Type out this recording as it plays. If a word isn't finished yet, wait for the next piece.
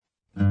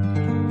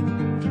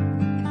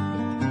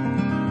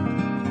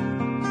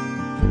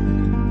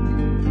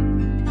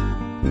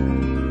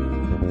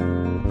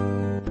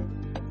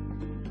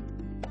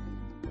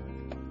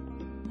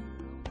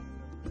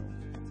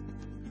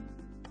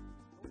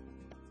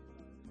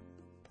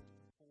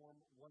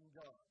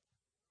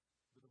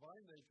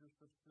natures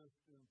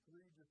subsist in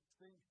three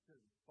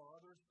distinctions: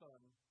 Father, Son,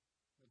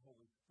 and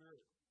Holy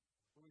Spirit.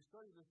 When we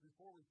studied this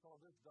before, we saw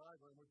this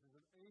diagram, which is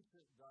an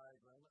ancient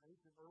diagram, an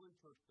ancient early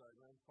church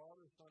diagram: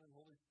 Father, Son, and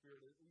Holy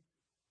Spirit at each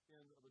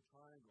end of a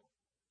triangle.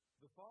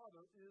 The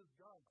Father is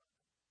God.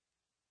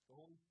 The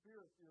Holy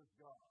Spirit is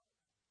God.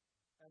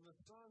 And the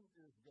Son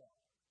is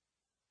God.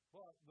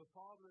 But the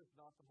Father is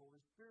not the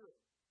Holy Spirit.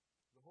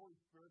 The Holy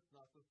Spirit is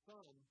not the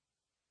Son.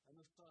 And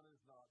the Son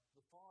is not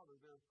the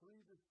Father. There are three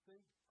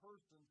distinct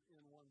persons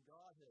in one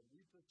Godhead.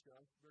 We've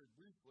discussed very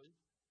briefly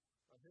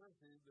a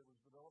heresy that was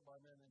developed by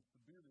a man named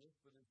Sabellius,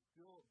 but is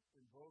still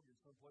in vogue in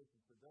some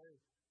places today,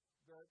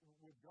 that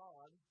with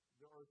God,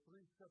 there are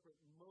three separate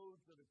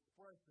modes of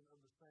expression of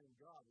the same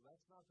God. Well,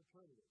 that's not the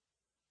Trinity.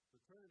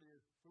 The Trinity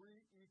is three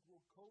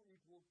equal,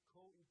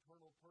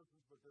 co-eternal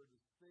persons, but they're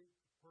distinct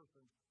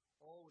persons,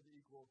 all with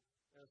equal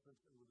essence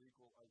and with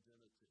equal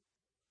identity.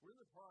 We're in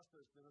the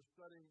process then of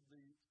studying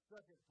the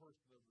second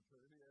person of the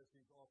Trinity, as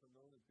he's often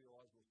known in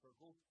theological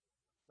circles.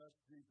 That's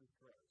Jesus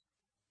Christ.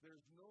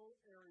 There's no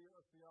area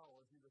of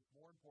theology that's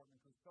more important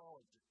than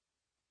Christology.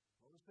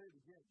 I want to say it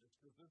again,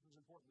 because this is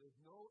important. There's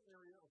no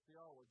area of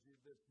theology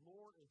that's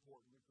more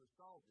important than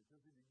Christology.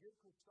 Because if you get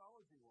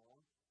Christology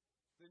wrong,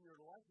 then you're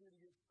likely to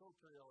get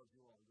soteriology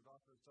wrong, the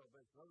doctrine of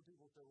salvation. Other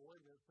people say, well,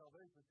 wait a minute,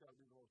 salvation's got to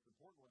be the most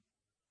important one.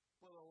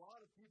 But a lot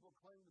of people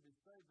claim to be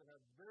saved that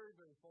have very,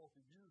 very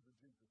faulty views of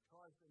Jesus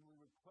Christ, and we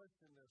would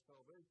question their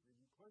salvation.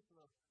 If you question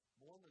a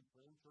Mormon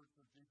friend, Church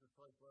of Jesus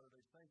Christ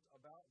Latter-day Saints,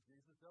 about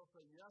Jesus, they'll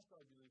say, yes,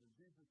 I believe in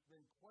Jesus.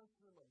 Then question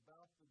them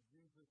about the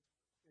Jesus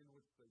in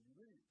which they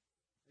believe.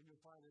 And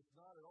you'll find it's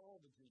not at all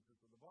the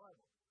Jesus of the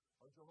Bible.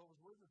 Our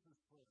Jehovah's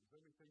Witnesses friends,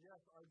 they may say, yes,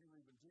 I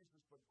believe in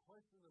Jesus, but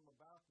question them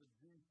about the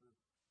Jesus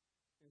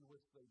in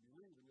which they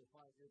believe, and you'll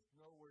find it's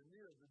nowhere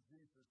near the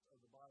Jesus of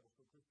the Bible.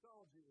 So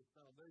Christology is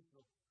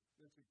foundational.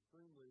 It's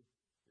extremely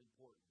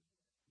important.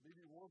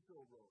 B.B.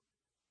 Warfield wrote,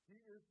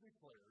 he is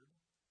declared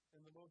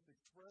in the most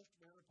expressed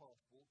manner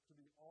possible to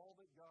be all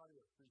that God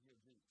is, speaking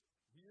of Jesus.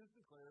 He is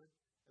declared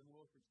in the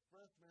most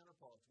expressed manner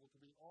possible to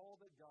be all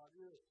that God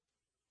is,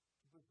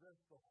 to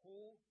possess the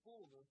whole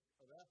fullness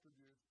of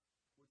attributes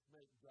which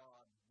make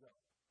God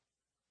God.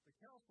 The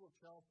Council of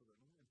Chalcedon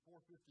in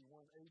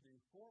 451 AD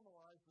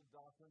formalized the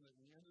doctrine that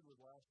we ended with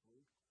last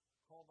week,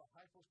 called the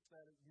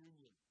hypostatic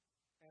union.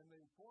 And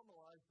they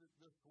formalized it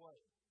this way.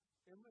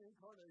 In the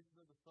incarnation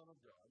of the Son of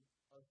God,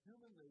 a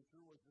human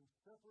nature was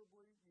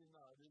inseparably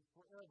united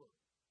forever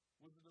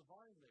with the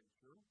divine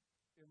nature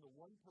in the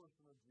one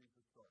person of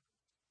Jesus Christ.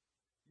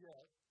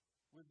 Yet,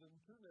 with the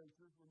two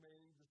natures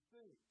remaining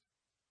distinct,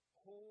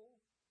 whole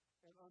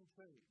and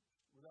unchanged,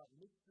 without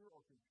mixture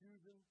or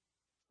confusion,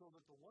 so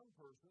that the one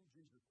person,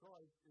 Jesus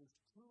Christ, is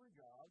truly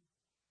God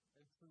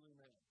and truly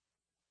man.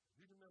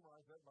 If you can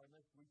memorize that, by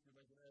next week you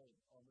make an A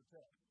on the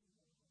test.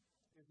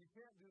 If you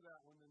can't do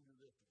that one, then do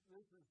this.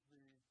 This is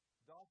the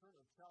doctrine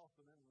of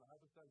Chalcedon and the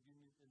hypostatic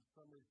union in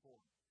summary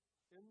form.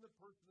 In the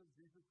person of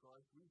Jesus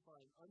Christ, we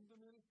find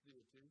undiminished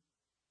deity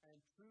and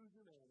true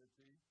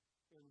humanity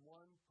in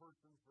one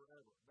person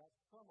forever. That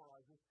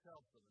summarizes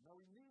Chalcedon. Now,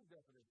 we need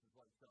definitions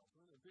like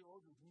Chalcedon, and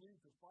theologians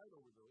need to fight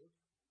over those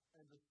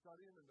and to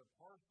study them and to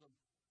parse them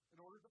in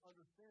order to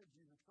understand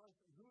Jesus Christ.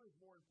 And who is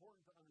more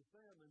important to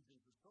understand than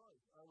Jesus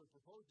Christ? I would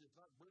propose it's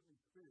not Britney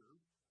Spears.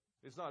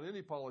 It's not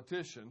any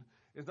politician.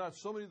 It's not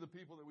so many of the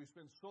people that we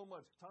spend so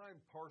much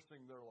time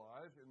parsing their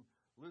lives and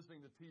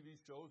listening to TV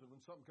shows, and when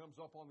something comes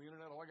up on the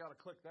internet, I got to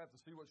click that to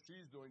see what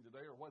she's doing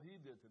today or what he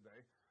did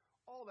today.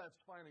 All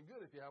that's fine and good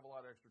if you have a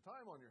lot of extra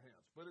time on your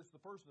hands, but it's the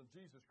person of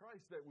Jesus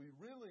Christ that we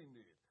really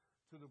need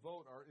to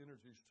devote our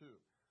energies to.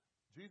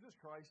 Jesus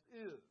Christ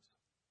is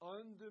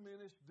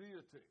undiminished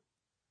deity,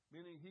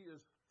 meaning he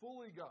is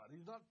fully God.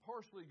 He's not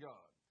partially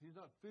God. He's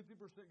not 50%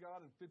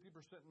 God and 50%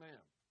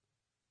 man.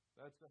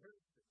 That's the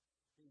heresy.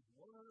 He's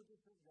 100%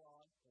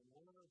 God and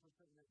 100%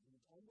 man.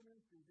 He's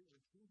undiminished deity and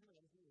true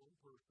humanity in one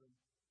person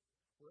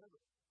forever.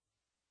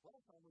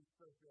 Last time we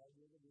stressed the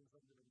idea that he was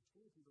undiminished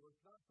deity, but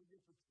let's not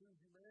forget the true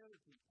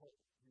humanity part.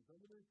 He's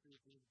undiminished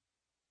deity,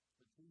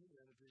 the true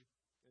humanity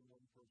in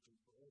one person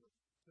forever.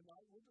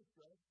 Tonight we'll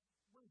discuss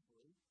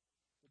briefly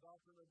the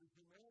doctrine of the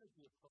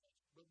humanity of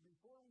Christ. But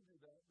before we do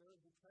that, there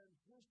is a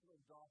transitional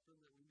doctrine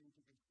that we need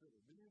to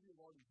consider. Many of you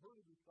have already heard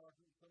of this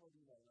doctrine, some of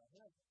you may not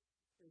have.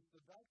 It's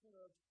the doctrine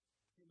of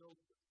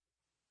kenosis.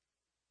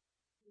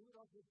 In the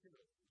doctrine of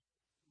kenosis,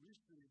 we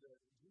see that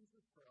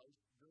Jesus Christ,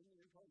 during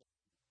the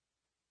incarnation,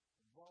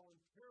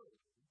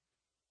 voluntarily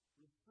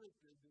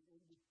restricted the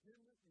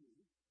independent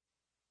use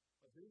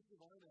of his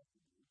divine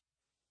attributes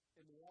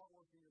in the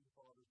outworking of the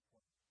Father's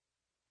plan.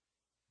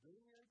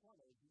 During the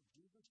incarnation,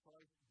 Jesus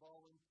Christ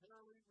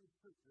voluntarily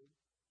restricted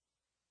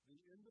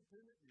the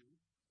independent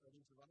use of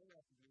his divine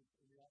attributes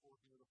in the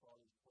outworking of the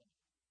Father's plan.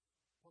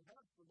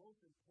 Perhaps the most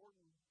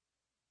important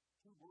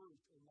two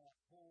words in that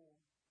whole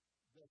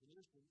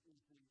definition is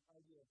the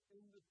idea of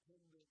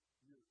independent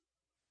use.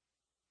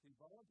 He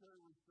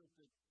voluntarily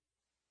restricted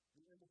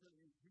the independent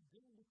use. He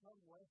didn't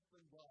become less than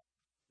God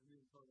in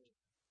the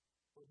incarnation,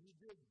 but he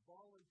did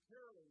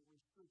voluntarily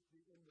restrict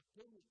the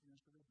independent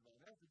use of his divine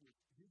attributes.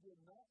 He did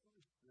not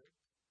restrict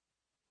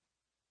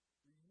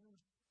the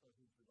use of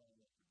his divine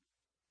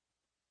attributes.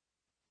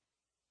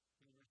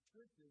 He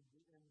restricted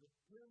the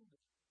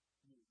independent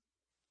use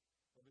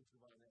of his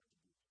divine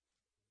attributes.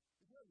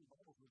 If you have your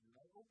Bibles with you,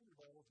 open your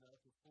Bibles now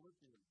to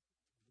Philippians.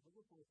 The book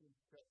of Philippians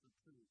chapter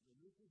 2. And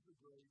this is the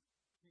great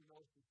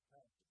kenosis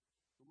passage.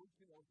 The word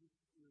kenosis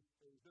is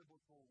a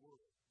biblical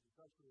word.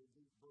 It's actually a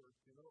Greek verb,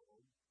 keno,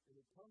 and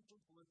it comes from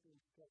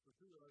Philippians chapter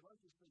 2. And I'd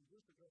like to spend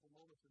just a couple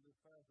moments in this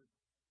passage,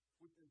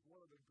 which is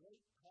one of the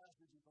great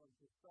passages on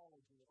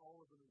Christology in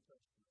all of the New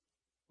Testament.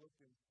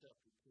 Philippians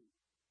chapter 2.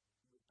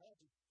 The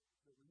passage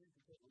that we need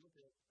to take a look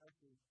at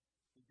actually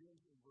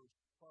begins in verse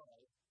 5,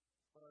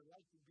 but I'd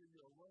like to give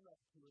you a run-up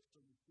to it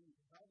so you see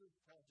how this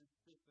passage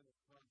fits in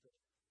its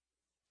context.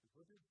 In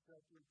Philippians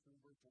chapter 2,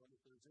 verse 1,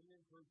 if there's any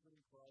encouragement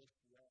in Christ,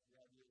 the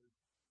idea is,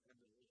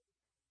 and there is.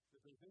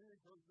 If there's any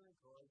encouragement in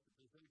Christ, if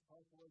there's any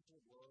consolation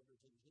of love,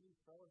 if there's any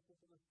fellowship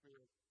of the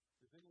Spirit,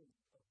 if there's any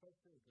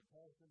affection and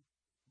compassion,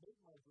 make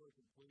my joy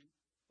complete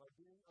by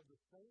being of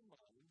the same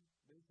mind,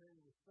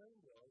 maintaining the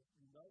same love,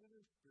 united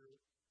in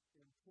spirit,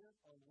 intent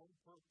on one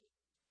purpose.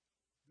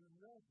 Do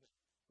nothing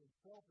from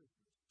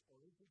selfishness or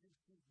anything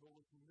conceit, but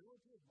with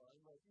humility of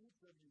mind, let each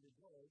of you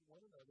regard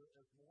one another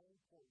as more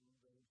important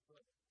than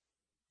himself.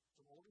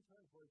 Some older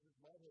translations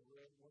might have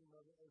read one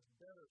another as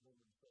better than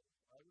themselves.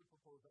 I would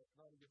propose that's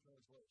not a good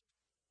translation.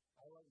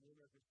 I like the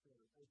American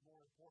Standard as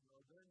more important,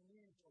 or their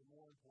needs are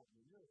more important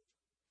than yours.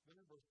 Then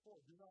in verse 4,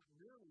 do not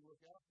merely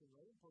look out for your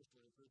own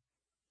personal interest,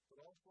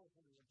 but also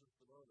for the interest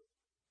of others.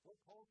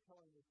 What Paul's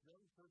telling this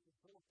young church at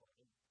Philippi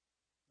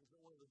is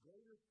that one of the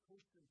greatest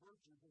Christian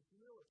virtues is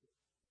humility.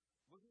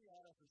 Looking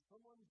out after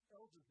someone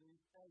else's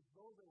needs as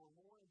though they were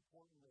more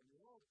important than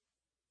your own.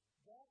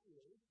 That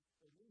is,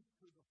 at least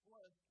to the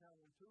flesh,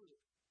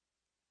 counterintuitive.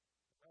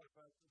 As a matter of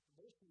fact,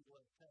 most people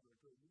have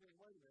counterintuitive. You mean,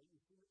 wait a minute,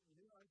 you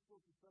mean I'm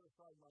supposed to set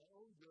aside my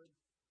own good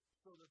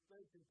so that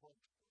they can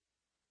prosper?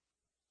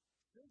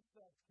 Since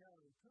that's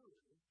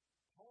counterintuitive,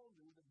 Paul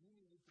knew that he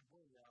needed to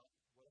bring out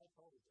what I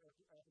call his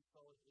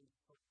apostolic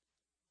insight.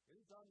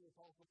 Anytime the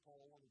Apostle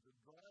Paul wanted to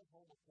drive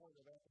home a point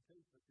of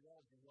application of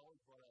theology, he always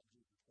brought out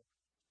Jesus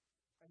Christ.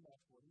 And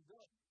that's what he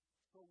does.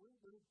 So when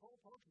Paul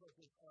talks about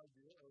this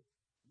idea of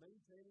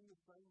maintaining the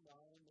same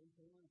mind,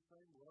 maintaining the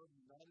same love,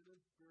 united in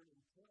spirit,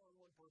 intent on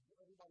one person,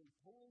 everybody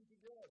pulling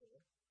together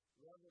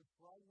rather than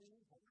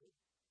sliding apart.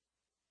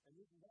 And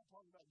this is not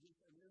talking about just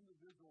an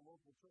individual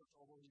local church,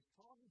 although he's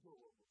talking to a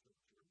local church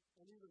here.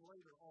 And even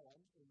later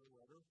on in the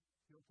letter,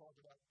 he'll talk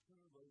about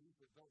two ladies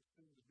that don't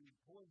seem to be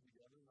pulling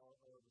together and are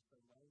the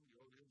same mind,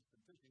 Rhoda and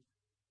Syntyche.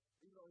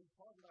 Even though he's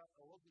talking about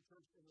a local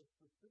church in a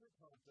specific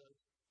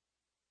context,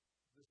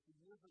 the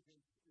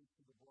significance is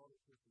to the broader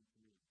Christian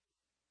community.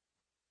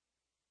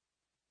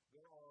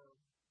 There are,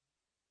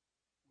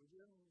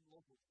 within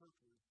local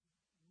churches,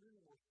 many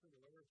more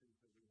similarities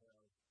that we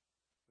have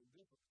than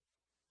differences.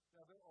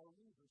 Now, there are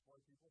reasons why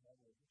people have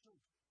local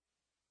churches.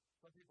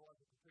 Some people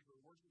like a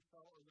particular worship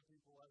style, other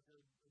people like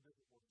a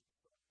different worship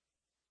style.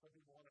 Some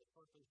people want to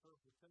start their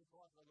service at 10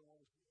 o'clock, others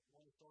want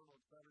to start on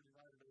Saturday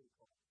night at 8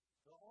 o'clock.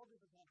 There are all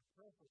different kinds of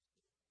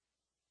preferences.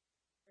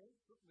 And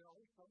there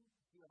are some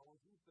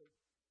theologies that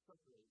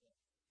separate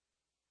that.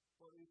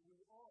 But if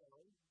we are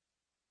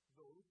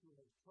those who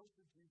have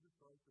trusted Jesus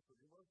Christ to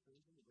forgive our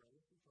sins and to grant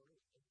us eternal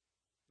life,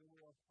 then we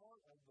are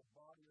part of the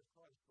body of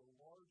Christ, the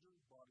larger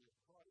body of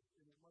Christ.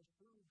 And it must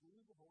truly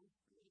grieve the Holy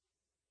Spirit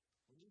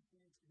when he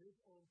sees his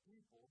own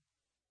people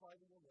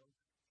fighting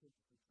amongst the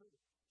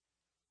church.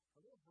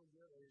 I'll never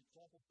forget a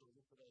chapel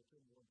service that I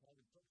attended one time,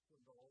 and Chuck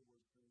Swindoll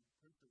was the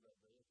preacher that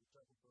day at the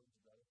chapel service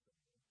of that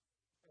assembly.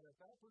 And at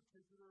that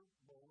particular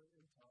moment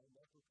in time,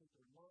 that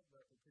particular month,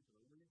 that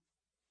particular week,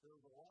 there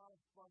was a lot of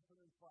fussing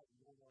and fighting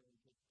going on in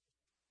the church.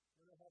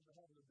 And it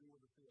had to do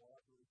with the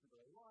theological issue,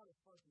 but a lot of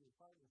fussing and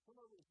fighting, and some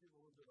of it was getting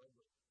a little bit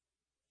ugly.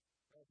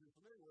 Now, if you're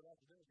familiar with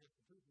academic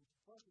institutions,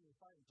 fussing and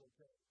fighting is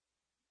okay.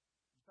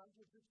 Sometimes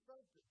it's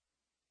expected.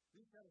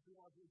 These kind of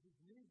theologians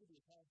need to be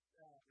passed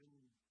out in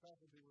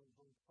faculty rooms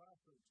or in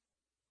classrooms.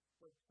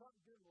 But Chuck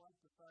didn't like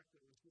the fact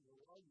that it was getting a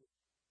little ugly.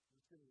 It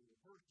was getting a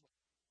little personal.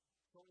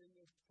 So in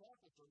this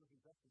chapel service,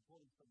 he's actually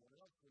quoting someone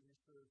else when he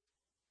says,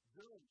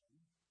 gentlemen,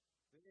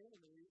 the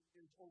enemy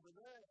is over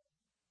there.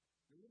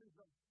 The enemy's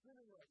not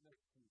sitting right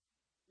next to you.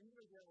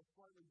 Even if you have a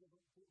slightly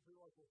different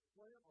theological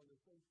slant on this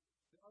thing,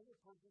 the other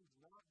person's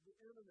not the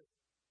enemy.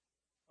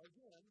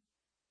 Again,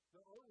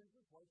 there are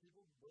reasons why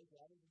people break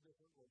out into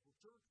different local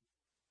churches.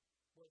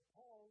 But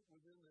Paul,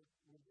 within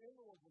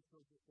the local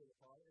church at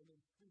Philippi, and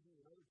then speaking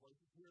in other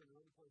places, here and in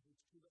other places,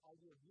 to the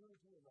idea of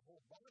unity in the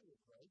whole body of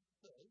Christ,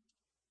 says,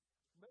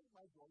 make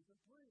my joy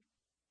complete.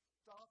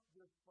 Stop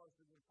this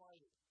fussing and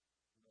fighting.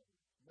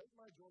 Make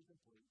my joy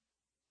complete.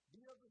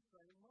 Be of the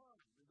same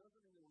mind. It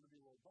doesn't mean that we're going to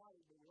be one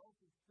body, but we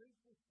also think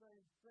the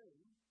same thing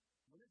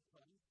when it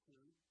comes to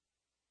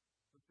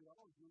the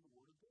theology of the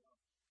Word of God.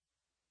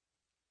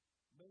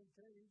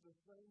 Maintain the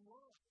same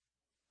love.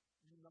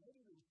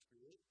 United in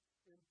spirit,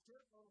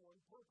 intent on one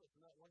purpose.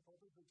 And that one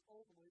purpose is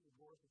ultimately the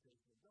glorification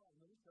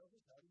tells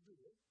us how to do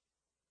it.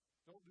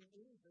 Don't do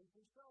anything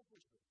from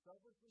selfishness.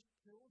 Selfishness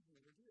kills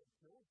unity, it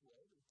kills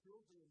love, it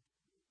kills the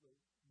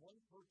one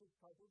purpose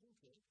type of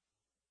intent.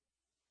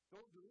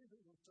 Don't do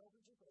anything from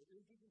selfishness or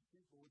empty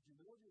conceit, but with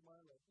humility of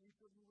mind, let each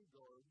of you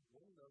regard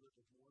one another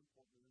as more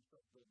important than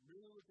himself. Don't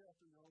merely look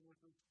after your own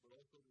interests, but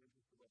also the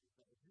interests of others.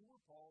 Now, if you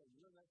were Paul and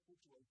you're in that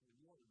situation and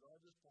you want to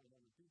drive this point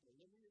home and people are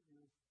looking at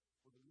you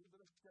with a little bit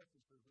of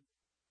skepticism,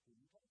 who are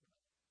you talking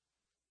about?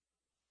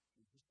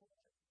 Jesus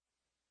Christ.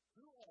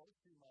 Who else,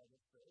 he might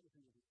have said, if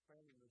he was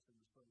expanding this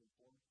in the sermon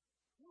form,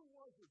 who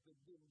was it that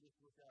didn't just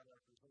look out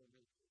after his own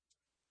interests,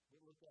 but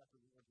looked after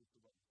the interests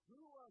of others?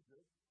 Who was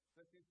it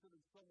that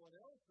considered someone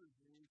else's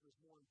needs as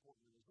more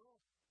important than his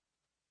own?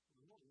 Well,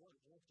 there's only one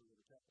answer with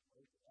a capital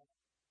A to that,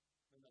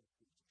 and that's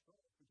Jesus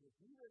Christ. Because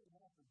he didn't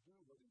have to do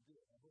what he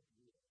did. I hope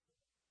you realize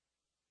that.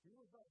 He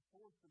was not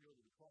forced to go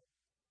to the cross.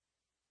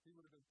 He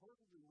would have been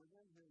perfectly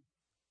within his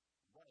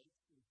rights,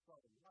 his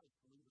sovereign rights,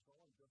 to leave us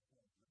all in just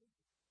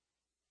transformation.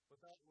 But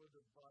that would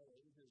have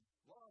violated his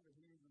love, and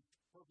he was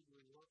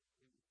perfectly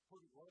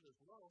perfect love as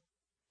well.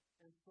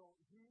 And so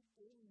he,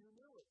 in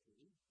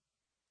humility,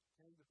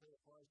 came to pay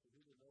a price that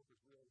he didn't know if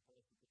we had a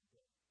price to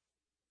pay.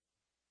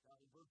 Now,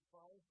 in verses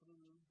 5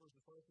 through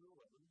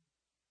 11,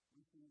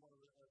 we see one of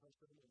the, as I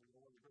said,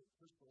 one of the great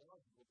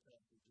Christological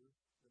passages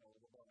in all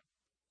of the Bible.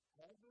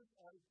 Have this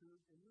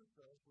attitude in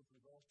yourself, which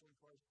was also in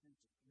Christ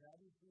Jesus. Now,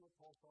 do you see what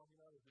Paul's talking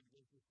about as he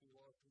begins this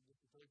theological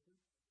dissertation?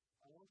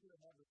 I want you to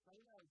have the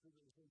same attitude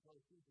that was in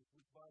Christ Jesus,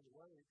 which, by the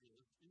way,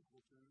 is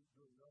equal to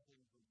doing nothing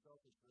from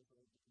selfishness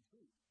or to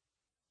conceit.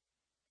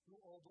 Who,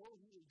 although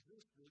he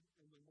existed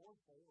in the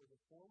morpho or the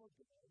form of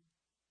God,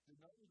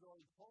 did not regard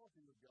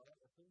equality with God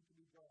a thing to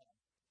be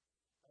grasped.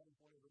 That is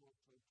one of the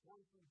most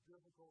notoriously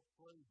difficult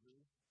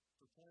phrases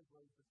for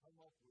translators to come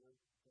up with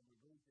from the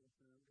Greek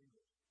into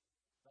English.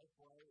 That's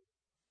why,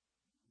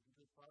 if you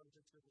take 5 or 6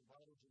 different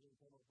Bibles, you're going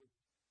to come up with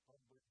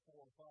probably 4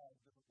 or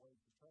 5 different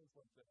ways to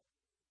translate that.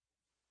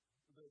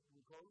 The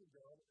regarding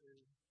God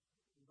is,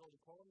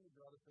 regarding quality of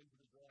God a thing to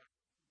be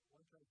grasped.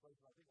 One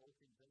translation, I think Old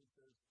King James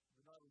says,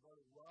 do not regard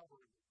it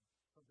robbery,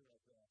 something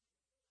like that.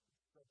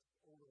 That's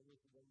older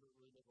English, it doesn't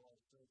really make a lot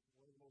of sense.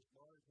 One of the most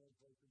modern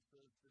translations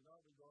says, do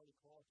not regard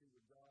equality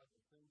with God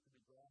a thing to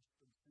be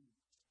grasped and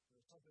seized.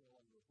 There's something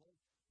along those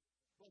lines.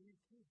 But he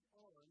keeps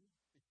on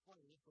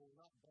explaining, so we're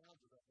not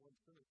bound to that one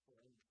sentence for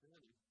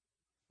understanding.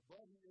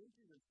 But he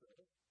emptied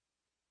himself,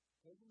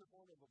 taking the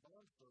form of a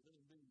bondservant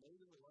and being made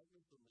in the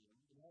likeness of men,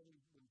 and having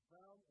been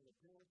found in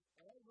appearance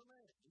as a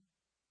man,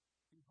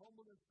 he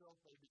humbled himself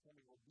by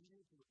becoming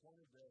obedient to the point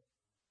of death,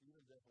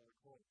 even death on a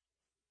cross.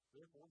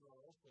 Therefore, God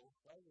also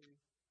highly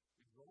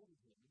exalted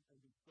him and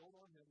bestowed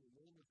on him the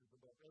name which is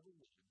above every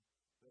name,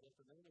 that at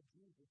the name of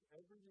Jesus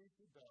every knee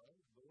should bow,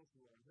 those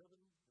who are in heaven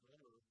and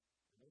on earth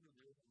and under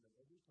the earth, and that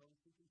every tongue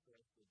should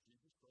confess that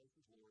Jesus Christ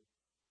is Lord,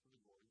 to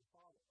the glory of the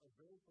Father. A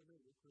very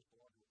familiar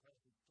Christological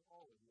passage to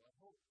all of you, I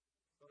hope.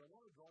 But I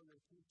want to draw your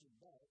attention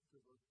back to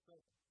verse 7.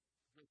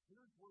 Because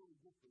here's where we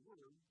get the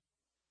word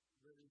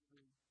that is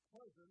the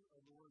cousin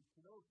of the word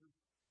kenosis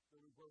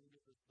that we're going to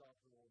get this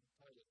doctrinal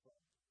title from.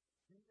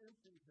 He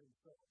emptied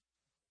himself.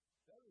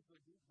 That is the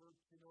Greek verb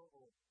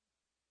kinoo.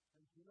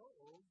 And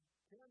kinoo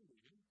can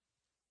mean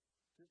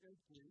to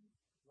empty,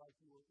 like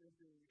you were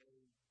emptying a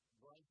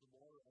glass of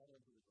water out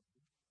into the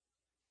ground.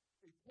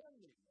 It can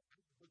mean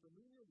that, but the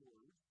meaning of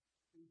words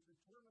is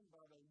determined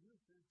by their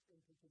usage in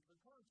particular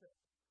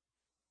contexts.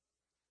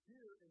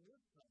 Here, in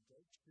this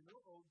context,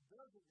 kinoo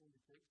doesn't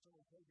indicate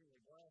someone taking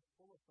a glass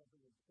full of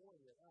something and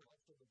pouring it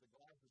out so that the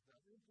glass is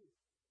not empty.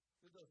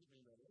 It doesn't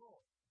mean that at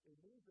all. It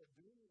means that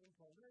during the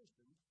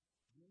incarnation,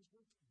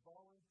 Jesus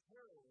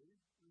voluntarily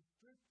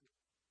restricted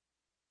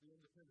the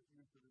independent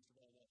use of his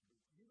divine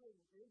attributes. He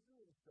didn't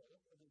empty himself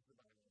of his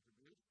divine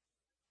attributes.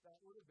 That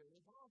would have been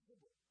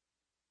impossible.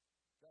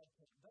 God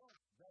can't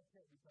die. God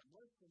can't become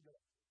less than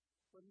God.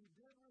 But he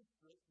did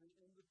restrict the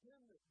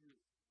independent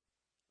use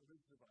of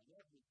his divine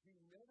attributes. He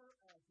never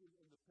acted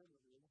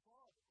independently of the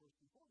Father. Of course,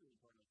 before the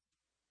incarnation,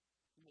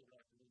 he never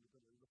acted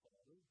independently of the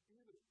Father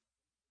either.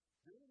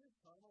 During his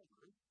time on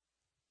earth,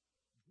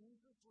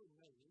 Jesus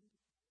remained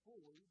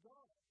fully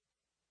God.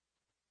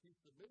 He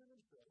submitted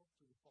himself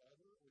to the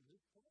Father and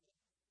his plan.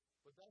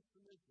 But that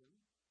submission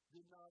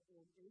did not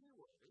in any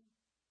way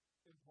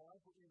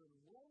imply for even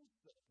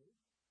 1 second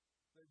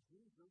that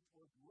Jesus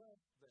was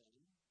less than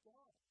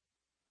God.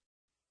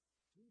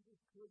 Jesus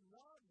could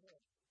not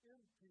have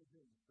emptied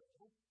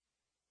himself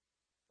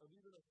of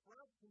even a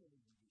fraction of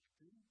his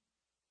deity,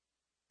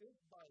 if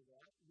by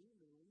that we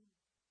mean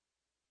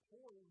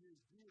pouring his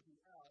deity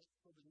out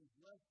so that he's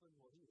less than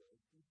what he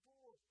was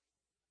before.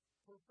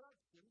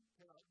 Perfection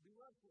cannot be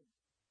lessened.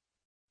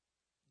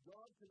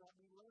 God cannot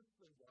be less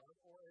than God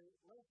or a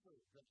lesser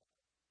God.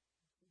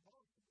 It's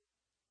impossible.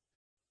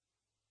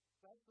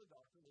 That's the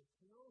doctrine of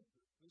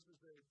kenosis. This is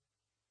a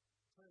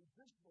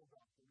transitional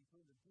doctrine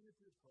between the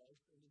deity of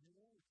Christ and the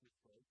humanity of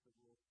Christ that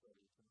we'll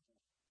study tonight.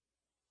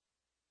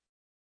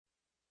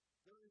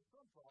 There is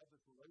some thought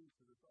that's related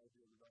to this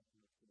idea of the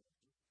doctrine of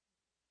kenosis.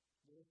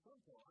 There is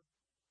some thought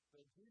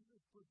that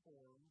Jesus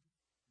performed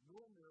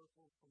no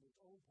miracles from his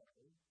own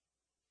power,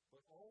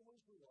 but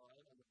always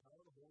relied on the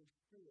power of the Holy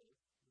Spirit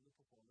in the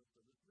performance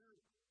of his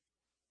miracles.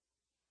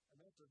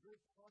 And that's a very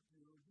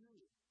popular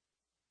view.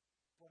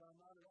 But I'm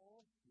not at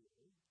all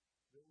sure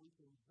that we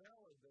can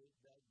validate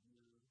that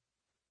view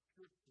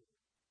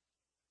scripturally.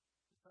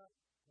 In fact,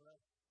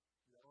 perhaps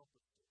the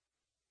opposite.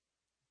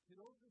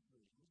 Kenosis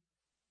means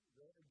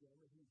that, again,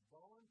 that he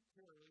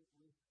voluntarily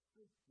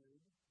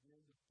restricted the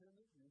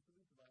independent use of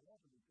his divine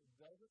attributes. It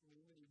doesn't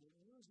mean that he didn't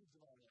use his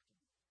divine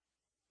attributes.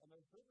 And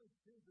there certainly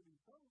seems to be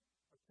some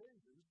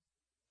occasions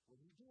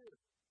when he did.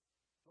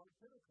 Like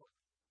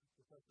Pentecost,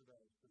 Professor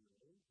Dallas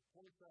today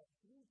points out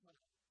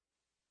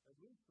at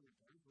least three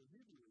times, where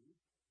he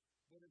believes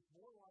that it's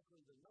more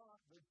likely than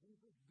not that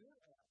Jesus did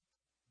act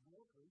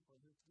directly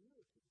from his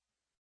deity.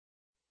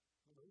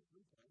 And those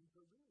three times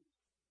are these.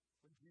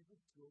 When Jesus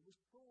killed the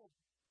storm.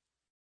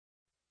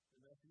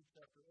 In Matthew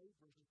chapter 8,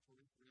 verses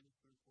 23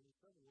 through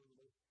 27, one of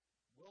the most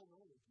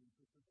well-known of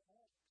Jesus'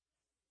 acts.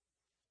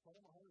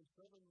 Psalm 107,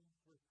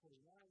 verse 29,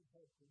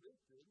 has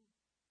predicted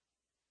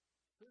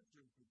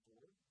centuries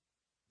before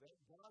that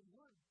God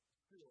would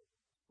still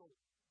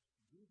storm.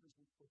 Jesus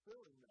is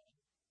fulfilling that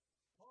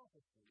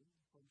prophecy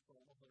from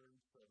Psalm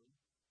 107:29.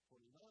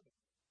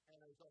 And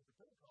as Dr.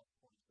 Pentecost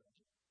points out,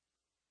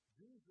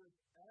 Jesus,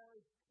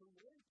 as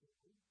creator,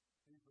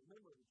 he's a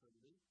member of the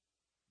Trinity,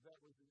 that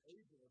was an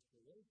agent of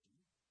creation.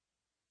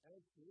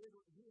 As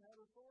creator, he had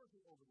authority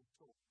over the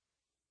storm.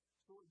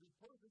 So it would be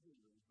perfectly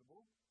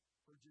reasonable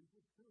for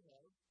Jesus to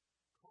have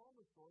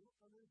calmed the storm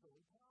under his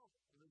own power,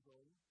 under his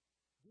own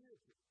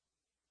deity.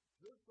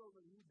 Just so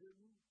that he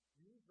didn't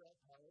use that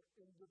power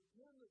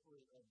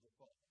independently of the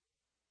Father.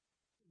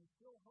 He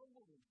still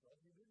humbled himself.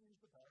 He didn't use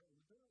the power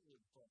independently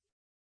of the Father.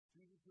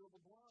 Jesus healed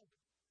the blind.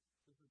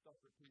 This is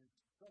Dr. King's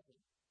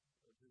second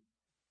of his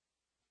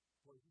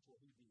places where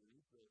he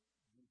believes that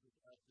Jesus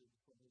acted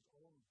from his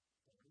own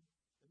power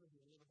in the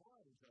healing of the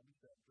blind in John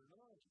chapter 9.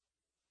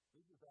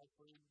 This is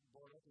actually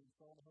brought up in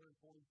Psalm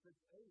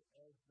 146:8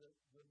 as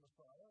the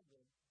Messiah,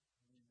 the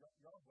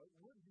Yahweh,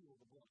 would heal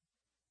the blind.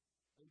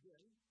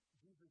 Again,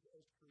 Jesus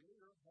as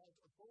creator has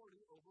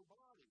authority over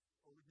bodies,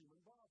 over human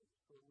bodies.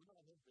 So it would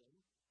not have been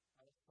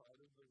outside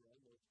of the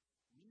realm of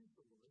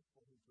reasonableness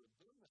for him to have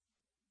done that.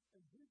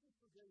 And Jesus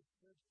forgave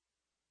sin.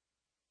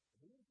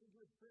 He didn't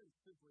forgive sin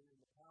simply in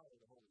the power of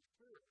the Holy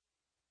Spirit.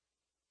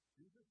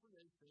 Jesus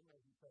forgave sin,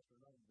 as in chapter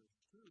 9,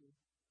 verse 2.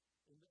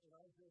 In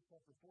Isaiah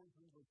chapter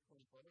 43, verse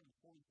 25, and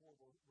 44,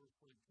 verse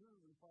 22,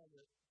 we find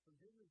that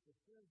forgiveness of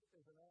sins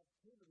is an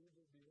activity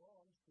that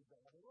belongs to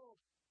God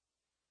alone.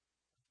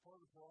 Part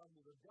of the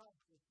prerogative of God,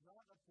 it's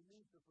not up to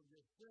me to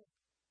forgive sin.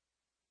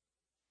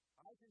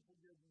 I can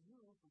forgive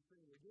you for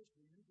sinning against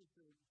me. You can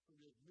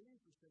forgive me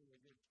for sinning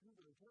against you,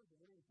 but in terms of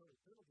any sort of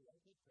penalty, I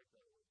can't take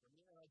that away from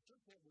you, and I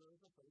should can't do it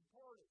as a third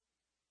party.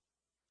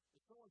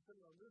 If someone's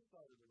sitting on this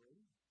side of the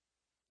room,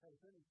 had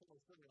offended someone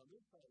sitting on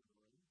this side of the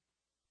room,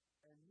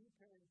 and you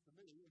came to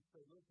me and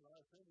said, listen, I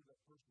offended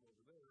that person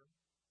over there,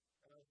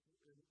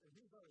 and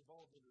he's not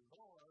involved in it at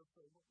all, I would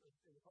say,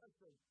 and if I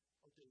say,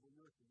 okay, well,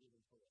 you're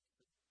forgiven for that sin.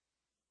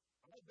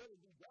 I better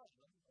be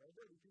godly. I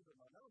better keep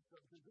my mouth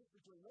shut because it's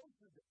between those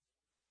two guys.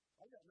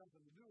 I got nothing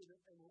to do with it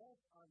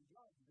unless I'm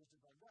God. Because if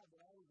I'm God, then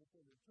I was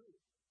offended too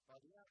by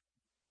the action.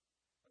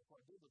 That's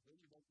why biblically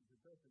you make the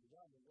confession to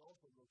God, and you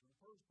also go to the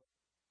person.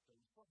 So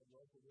you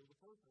also go to the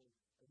person,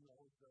 and you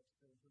always sin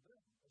to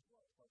them. That's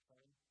right. It's like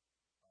saying,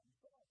 I'm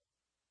sorry.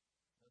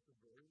 That's a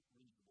very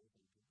reasonable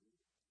thing to do.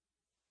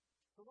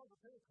 So like the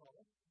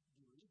Pentecost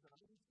believes, and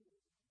I do too,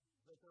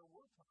 that there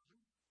were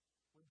times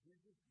when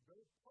Jesus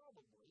very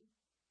probably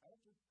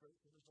acted straight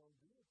from his own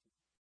deity.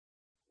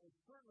 It's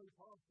certainly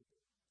possible.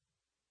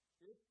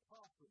 It's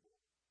possible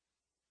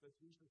that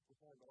Jesus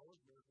performed all his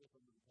miracles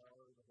under the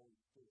power of the Holy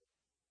Spirit.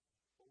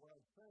 But what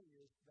I'm saying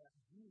is that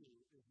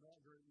view is not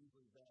very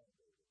easily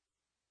validated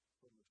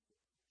from the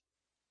Scriptures.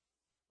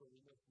 So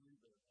we must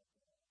leave it at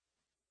that.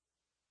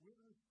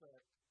 With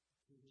respect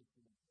to his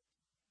humanity,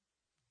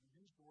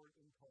 we used the word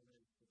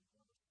incarnation in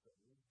our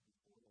study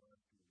before the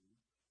last few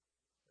weeks,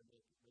 and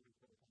maybe a couple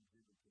times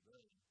even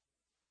today.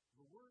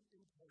 The word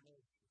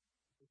incarnation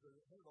is a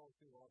head-all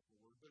theological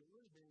word, but it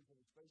really means in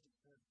its basic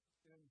sense,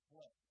 in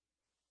flesh.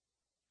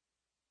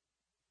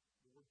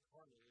 The word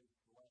carne is the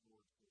Latin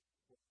word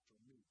for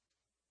meat.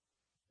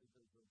 There's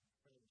a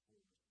Spanish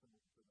word that's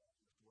similar to that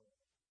as well.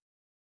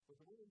 But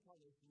the word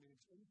incarnation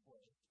means in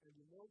flesh, and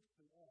denotes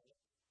the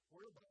act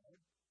whereby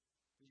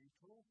the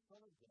eternal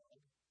Son of God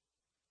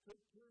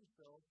took to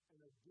himself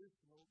an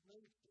additional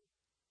nature,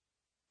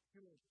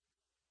 humanity.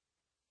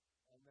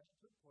 And that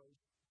took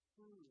place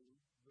through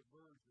the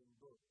virgin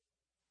birth.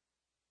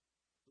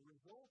 The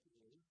result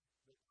is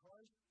that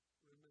Christ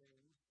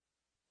remains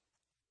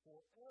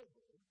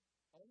forever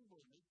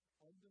unblemished,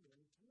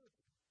 undiminished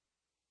unity,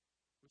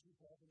 which is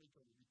happened in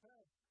eternity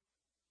past.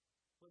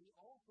 But he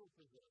also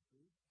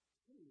possesses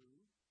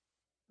two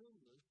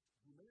sinless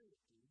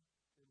humanity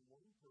in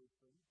one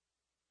person,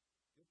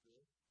 get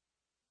this,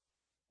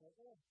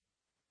 forever.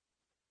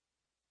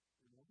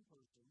 In one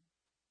person,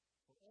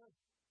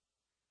 forever.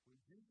 When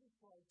Jesus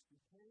Christ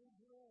became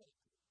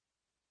humanity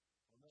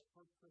on that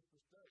first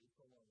Christmas day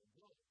so long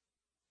ago.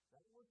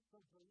 That was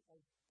something as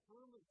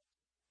permanent.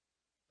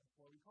 That's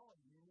why we call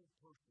him the unique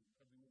person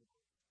of the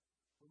universe.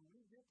 When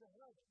we get to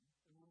heaven,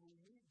 and when we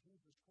meet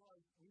Jesus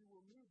Christ, we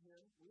will meet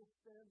him, we'll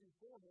stand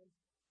before him,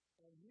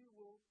 and he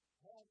will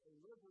have a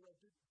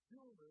resurrected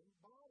human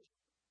body.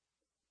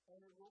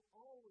 And it will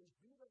always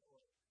be that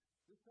way.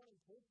 This kind of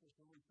takes us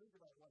when we think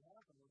about what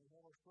happened when we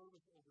have our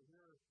service over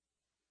here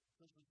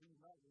Christmas Eve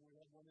night, when we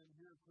have one in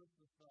here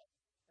Christmas night,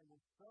 and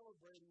we're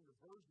celebrating the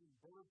virgin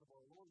birth of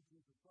our Lord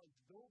Jesus Christ.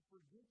 Don't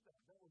forget that.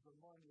 That was a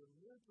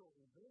monumental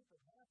event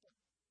that happened.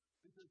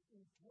 Because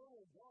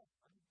eternal God,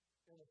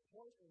 in a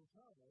point in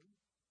time,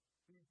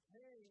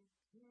 became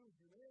to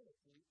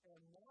humanity, and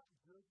not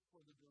just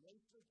for the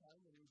duration of time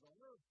when he was on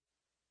earth.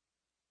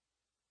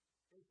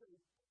 It's a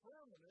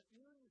permanent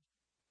union.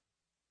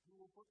 He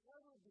will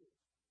forever be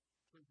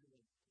to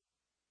humanity.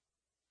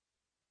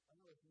 I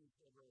don't know if you've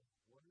ever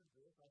wondered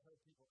this. I've had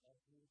people ask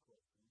me the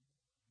question,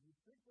 do you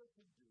think they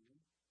could do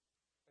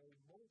a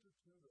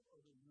multitude of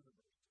other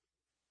universes?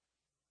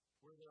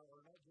 Where there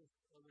are not just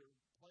other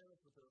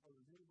planets, but there are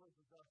other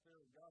universes out there,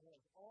 and God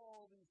has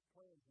all these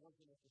plans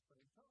working at the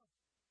same time.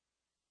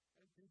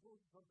 And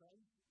people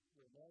sometimes,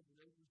 their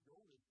imaginations go,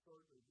 they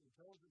start,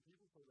 intelligent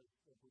people, so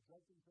they're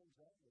projecting things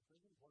out, and they're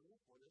thinking, what if?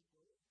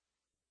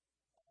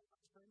 I'm not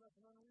saying that's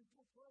an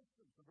unreasonable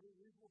question. Some very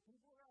reasonable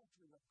people are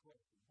asking that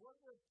question. What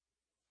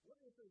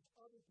if there's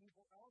other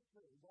people out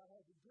there, and God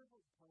has a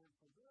different plan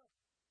for them?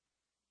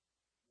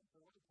 And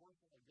so, of course,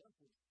 I guess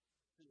it's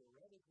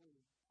theoretically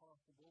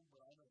possible,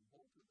 but I don't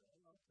hold to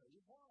that, and I'll tell you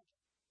why.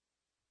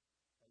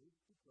 And it's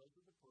because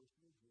of the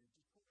person of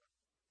Jesus Christ.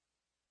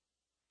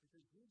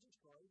 Because Jesus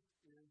Christ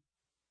is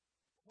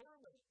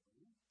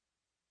permanently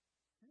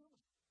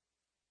human.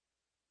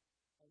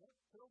 And that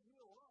tells me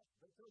a lot.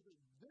 That tells me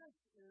this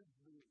is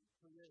the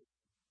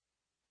creation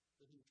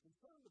that he is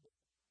concerned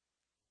about.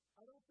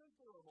 I don't think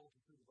there are a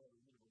multitude of other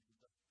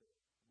universes out there,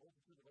 a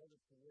multitude of other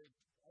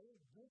creations. I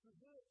think this is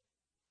it.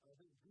 I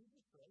think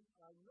Jesus Christ,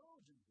 I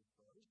know Jesus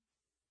Christ,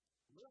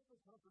 left the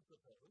comforts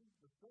of heaven,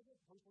 the second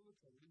person of the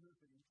Trinity, who is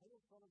the eternal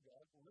Son of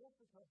God, left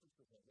the comforts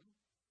of heaven,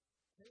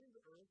 came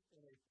to earth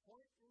in a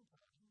point in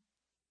time,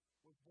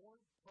 was born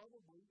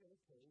probably in a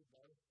cave,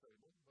 not a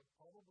stable, but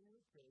probably in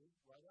a cave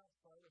right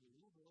outside of a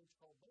little village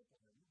called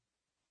Bethlehem.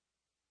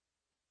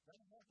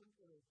 That happened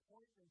in a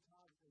point in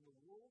time in the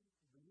world,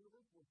 the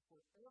universe was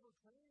forever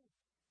changed.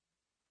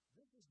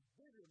 This is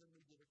bigger than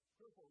we give it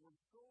credit for. We're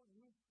so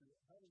used to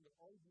having to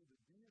argue the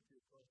deity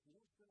of Christ, we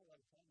don't spend a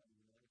lot of time on the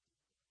humanity of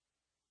Christ.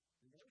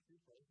 The humanity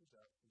of Christ is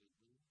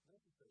absolutely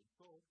necessary.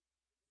 So,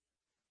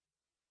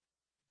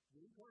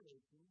 the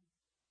incarnation,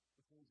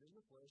 which was in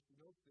the flesh,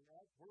 denotes the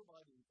act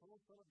whereby the eternal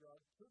Son of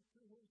God took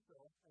to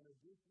himself an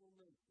additional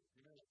nature,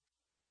 humanity,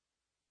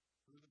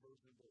 through the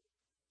virgin birth.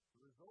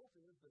 The result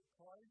is that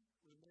Christ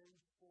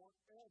remains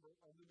forever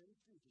underneath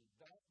Jesus.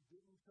 That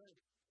didn't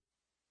change.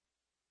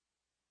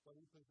 But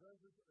he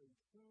possesses a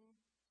true,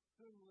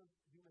 sinless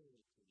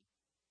humanity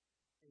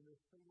in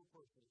this single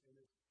person, in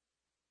its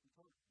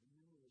eternal. The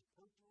union is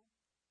personal,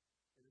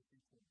 and it's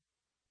eternal.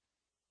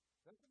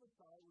 That the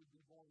Messiah would be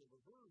born of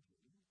a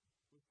virgin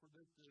was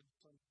predicted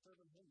some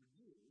 700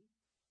 years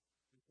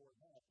before it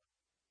happened.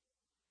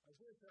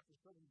 Isaiah chapter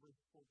 7,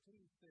 verse 14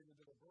 stated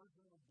that a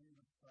virgin would be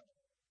the Son.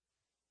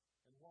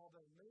 And while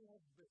there may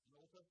have been,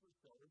 Old Testament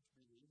scholars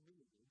believe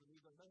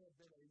there may have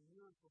been a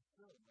near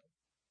fulfillment,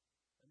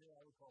 and then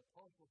I would call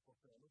partial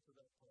fulfillment to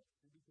that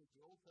prophecy, because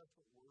the Old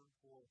Testament word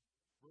for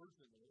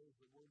virgin is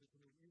the word that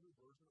can mean either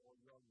virgin or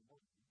young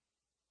woman.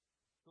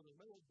 So there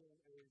may have been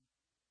a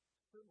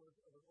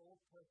semblance of an Old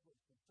Testament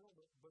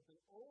fulfillment, but the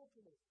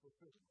ultimate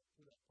fulfillment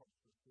to that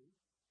prophecy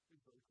is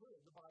very clear.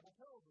 The Bible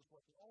tells us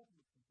what the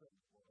ultimate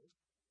fulfillment was.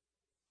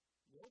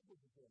 The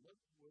ultimate fulfillment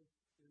was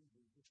in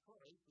Jesus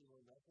Christ. We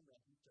learn that from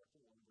Matthew chapter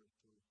 1, verse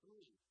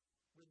 23.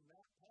 When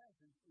that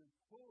passage is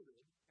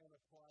quoted and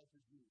applied to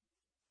Jesus.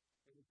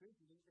 And it's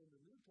interesting, in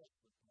the New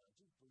Testament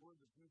passage, the word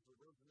that's used for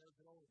virgin there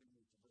can only be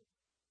used for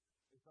virgin.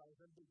 It's not as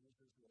ambiguous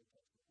as the Old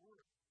Testament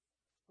word.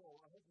 So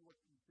I hope you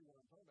see what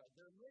I'm talking about.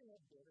 There may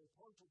have been a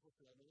partial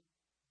fulfillment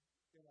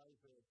in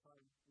Isaiah's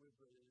time with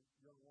a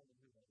young woman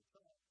who had a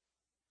child.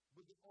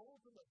 But the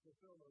ultimate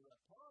fulfillment of that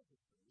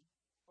prophecy,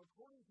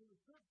 according to the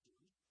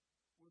Scriptures,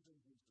 was in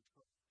Jesus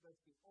Christ.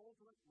 That's the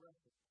ultimate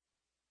reference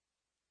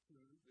to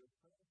this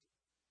passage.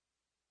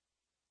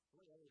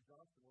 Elder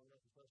Johnson, one of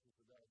our professors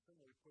for Dallas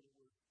Seminary, put it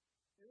was,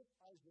 if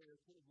Isaiah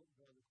could have looked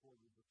down the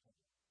quarters of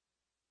time,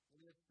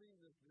 and he had seen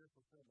this near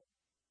fulfillment,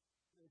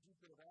 if you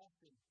could have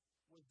asked him,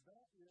 was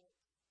that it?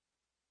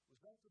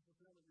 Was that the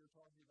fulfillment you're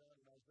talking about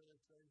in Isaiah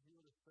saying? He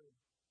would have said,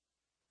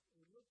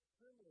 it looks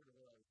similar to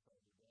what I was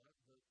talking about,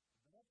 but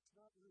that's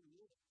not really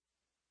it.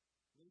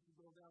 Then you can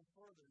go down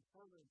further and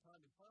further in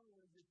time, and finally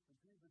when he gets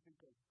confused, he goes,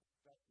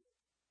 that's it.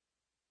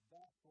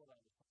 That's what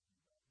I was talking about.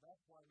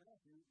 That's why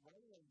Matthew,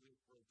 writing under the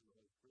inspiration of the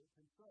Holy Spirit,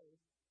 can say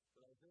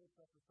that Isaiah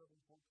chapter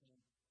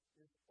 7:14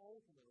 is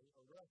ultimately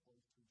a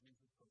reference to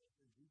Jesus Christ.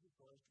 And Jesus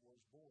Christ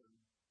was born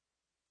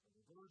of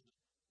a virgin.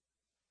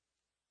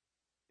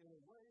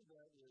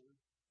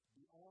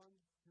 beyond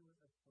human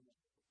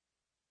explanation.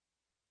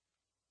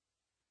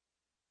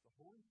 The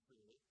Holy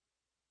Spirit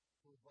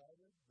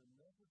provided the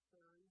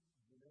necessary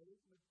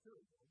genetic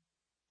material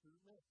to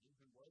Mary,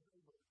 who was a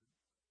virgin,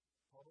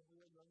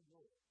 probably a young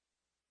girl.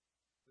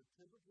 The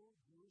typical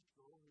Jewish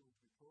girl who was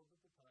betrothed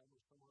at the time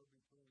was somewhere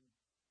between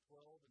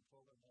 12 and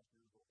 12 and a half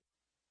years old.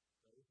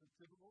 That was the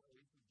typical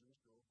age of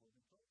Jewish girls were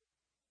betrothed.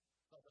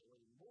 Not that way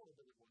anymore,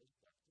 but it was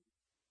back then.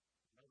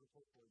 In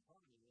agricultural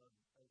economy, in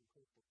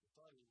agricultural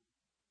society,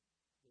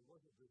 there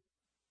wasn't this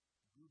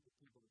group of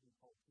people that we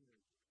call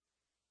teenagers.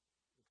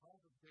 The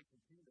concept of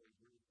taking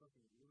teenager is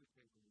something that really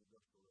came from the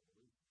Industrial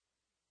Revolution.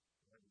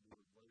 It had to do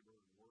with labor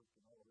and work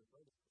and all of this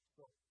other stuff.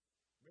 So,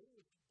 Mary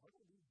was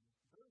probably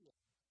very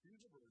young.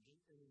 She's a virgin,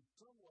 and in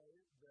some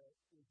way that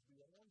is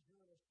beyond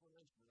human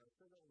explanation. And I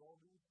say that with all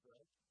due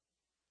respect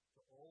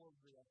to all of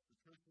the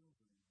obstetricians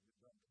and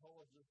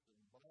gynecologists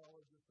and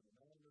biologists and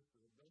anatomists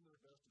that have done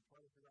their best to try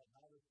to figure out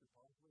how this could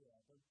possibly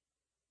happen.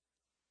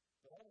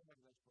 But I don't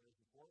have an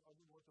explanation for it other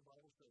than what the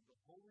Bible said.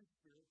 The Holy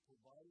Spirit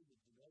provided the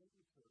genetic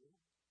material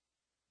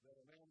that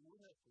a man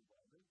would have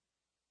provided,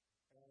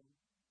 and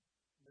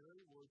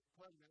Mary was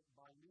pregnant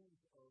by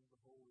means of the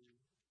Holy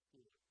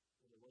Spirit.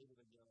 In a way that,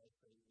 again, I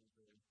say is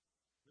a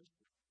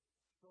mystery.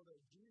 So that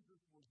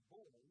Jesus was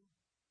born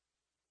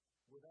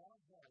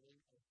without having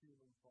a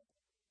human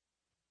father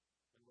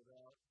and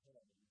without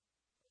having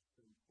a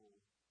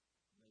sinful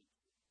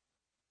nature.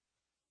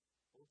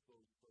 Both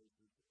those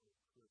places are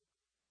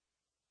critical.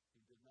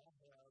 He did not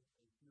have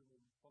a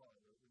human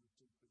father in the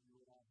sense that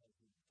you and I have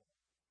human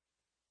fathers.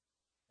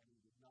 And he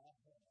did not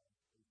have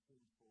a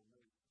sinful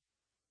nature.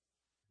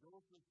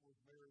 Joseph was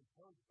Mary's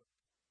husband.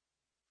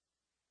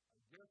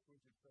 I guess we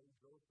could say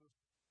Joseph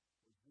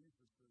was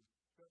Jesus'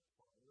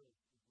 stepfather, if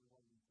we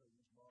wanted to say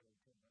use modern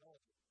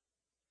terminology.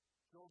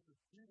 Joseph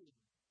treated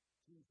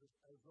Jesus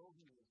as though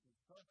he was his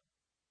son.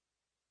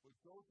 But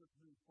Joseph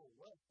knew full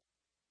well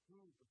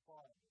who the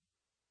father,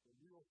 the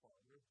real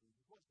father of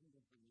Jesus was. He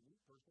was the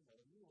unique person that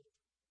he knew.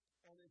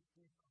 And it's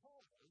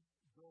because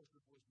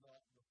Joseph was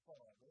not the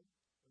father of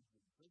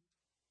Jesus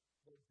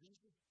that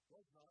Jesus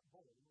was not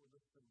born with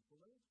a sinful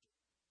nature.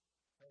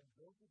 Had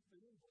Joseph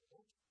been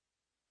involved,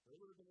 there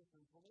would have been a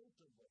sinful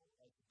nature involved.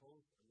 I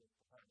suppose, I guess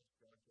perhaps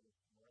God could have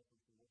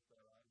miraculously worked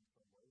that out in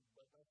some ways,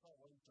 but that's not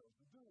what he chose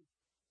to do.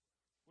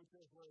 Which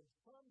has led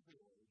some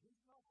theologians,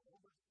 not all,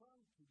 but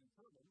some to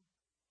determine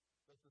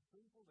that the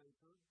sinful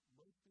nature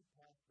must be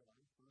passed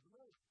down through the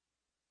mother.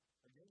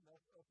 Again,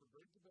 that's up for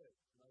great debate,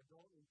 and I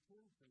don't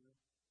intend to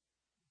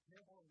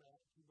camp on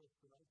that too much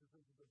tonight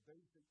because this is a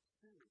basic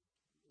theory,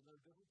 and there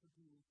are different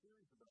competing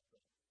theories about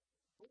that.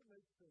 But it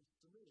makes sense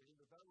to me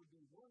that that would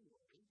be one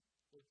way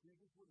that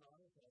Jesus would not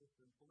have had a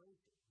sinful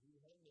nature. He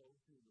had no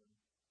human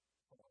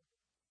father.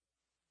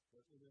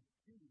 But it is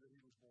key that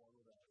he was born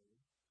without a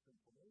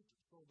sinful nature.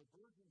 So the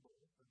virgin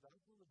birth, the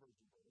doctrine of the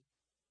virgin birth,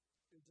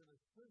 is an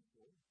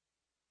essential,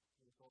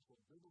 and it's also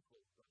a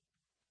biblical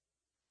doctrine.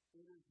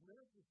 It is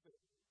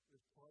necessary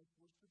if Christ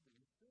was to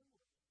be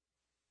sinless.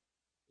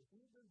 If he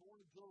had been born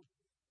of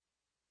Joseph,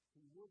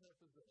 he would have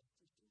possessed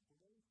a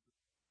sinful nature.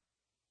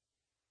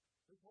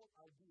 This whole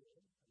idea,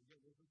 and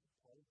again, this is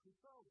part of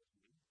Christology,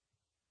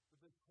 but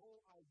this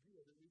whole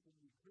idea that we can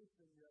be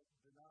Christian yet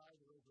deny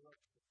the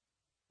resurrection,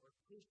 or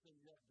Christian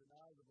yet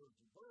deny the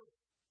virgin birth,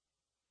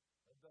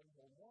 that doesn't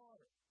hold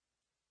water.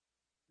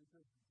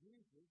 Because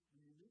Jesus,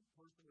 the unique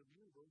person of the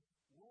universe,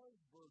 was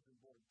virgin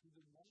born. To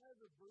deny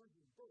the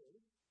virgin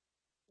birth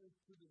is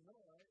to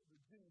deny the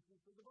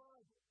Genesis of the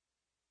Bible.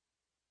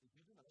 If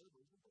you deny the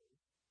virgin birth,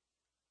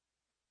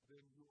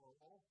 then you are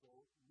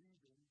also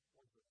leaving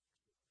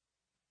orthodoxy.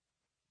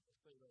 I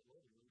say that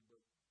literally,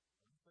 but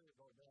I'm saying it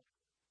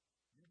dogmatically.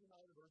 You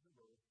deny the virgin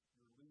birth,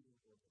 you're leaving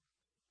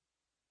orthodoxy.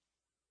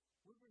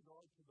 With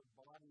regard to the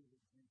body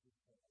that Jesus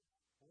had,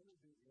 I want to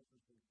be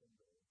interested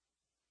someday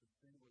to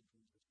see what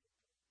Jesus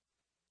had.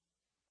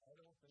 I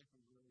don't think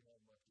we really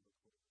have much of a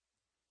clue.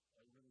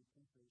 I really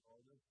appreciate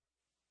artists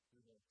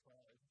who have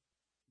tried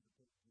to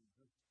depict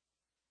Jesus.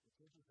 It's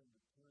interesting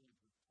the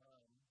periods of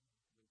time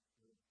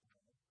that have passed.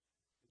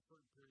 In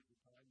certain periods of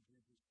time,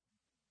 Jesus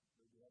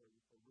maybe had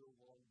a real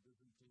long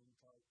Byzantine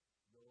type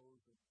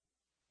nose, and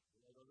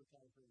at other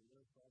times in the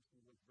Renaissance,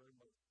 he was very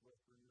much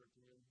Western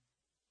European.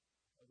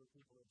 Other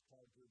people have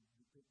tried to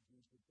depict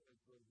Jesus as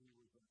though he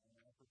was an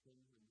African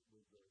and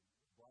with a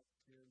black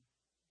skin.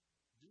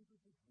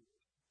 Jesus is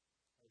Jewish.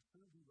 I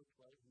assume he looks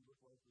like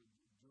the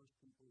Jewish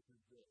people of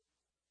his day.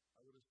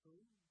 I would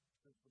assume,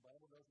 since the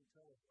Bible doesn't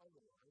tell us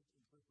otherwise,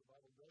 and since the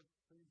Bible does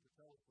seem to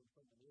tell us when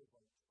someone is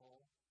like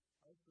Paul,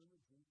 I assume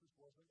that Jesus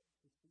wasn't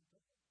 6 feet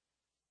tall.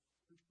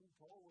 6 feet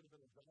tall would have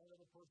been a giant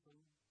of a person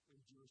in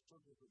Jewish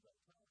circles at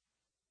that time.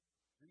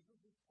 Jesus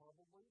was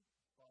probably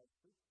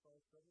 5'6",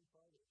 5'7",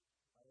 5'8".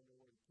 I don't know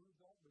where he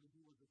proved that, but if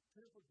he was a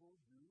typical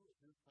Jew at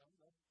his time,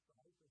 that's the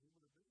height that he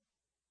would have been.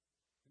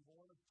 People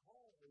weren't as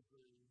tall as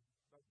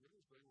back then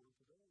as they were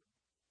today.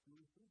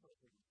 Jewish people, I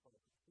think, was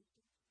 5'6".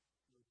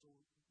 So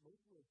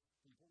most of those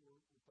people were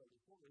fairly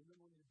short. And then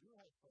when you do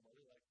have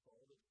somebody like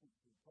Saul that's 6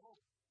 feet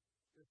tall,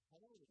 it's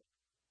hard enough.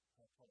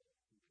 How tall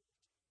he is.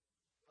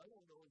 I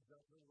don't know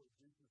exactly what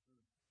Jesus'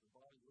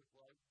 body looked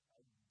like.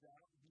 I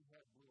doubt he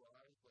had blue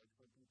eyes like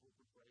some people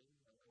portray.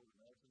 I would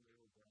imagine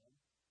they were brown.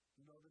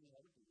 You know that he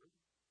had a beard,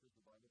 because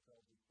the Bible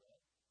tells us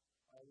that.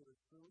 I would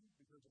assume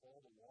because of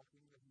all the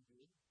walking that he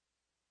did,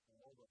 and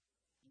all the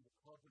either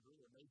carpenter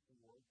or mason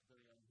work,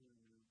 depending on who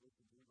you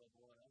listen to, like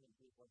Warren Allen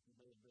feels like he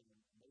may have been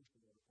a mason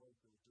at a place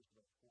that was just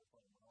about 4 or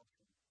 5 miles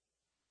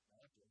from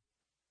Nazareth.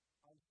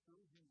 I'm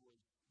sure he was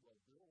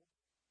well built.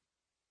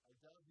 I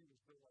doubt he was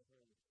built like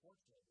Arnold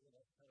Schwarzenegger.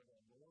 That's kind of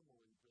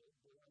abnormally built.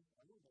 But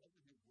I would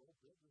imagine he was well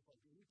built, just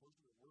like any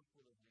person that works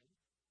with a hand.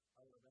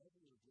 I would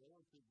imagine he was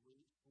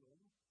relatively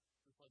slim,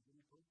 just like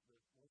any person that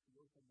wants to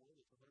go somewhere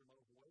that's 100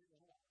 miles away and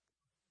walk.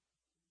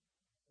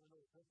 I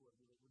know people I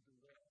know that would do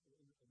that,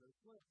 and they're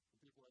slim. The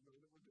people I know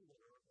that would do that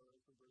are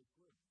also very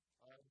slim.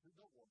 I obviously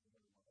don't walk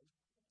 100 miles.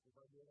 If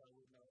I did, I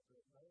would not.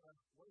 I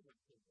weigh that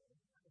so bad.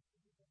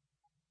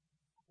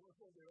 What's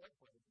going to do that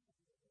for?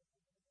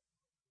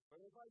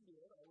 But if I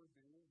did, I would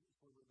be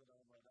slimmer than I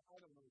am right now. I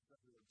don't know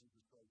exactly what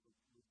Jesus Christ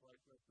looks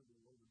like. That's going to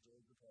be one of the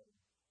joys of heaven.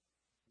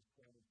 To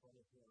stand in front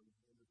of him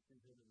and to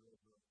see him in the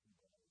resurrection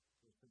body.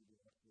 It's going to be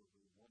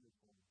absolutely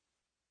wonderful.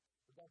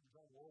 But Dr.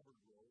 John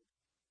Walvoord wrote,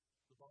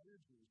 the body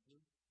of Jesus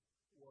was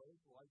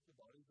like the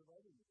bodies of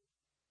other men,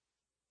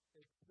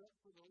 except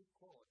for those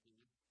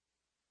qualities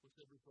which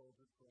have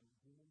resulted from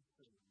human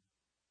sin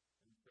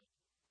and sin.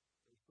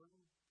 There's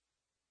certain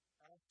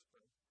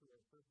aspects to our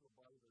physical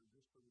body that are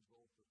just the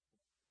result of sin.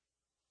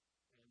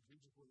 And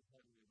Jesus wouldn't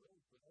have any of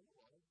those, but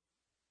otherwise,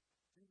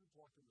 Jesus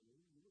walked in the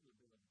room, you wouldn't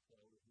have been able to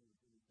tell that he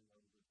was anything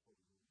other than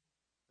totally human.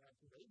 Now,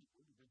 today, you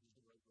would because he's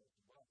the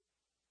resurrected body.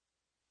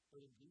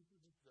 But in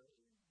Jesus' day,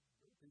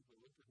 there were people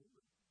that looked at him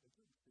and they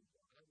couldn't see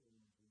God,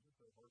 and Jesus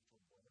had hearts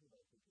from blood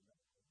about thinking that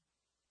way.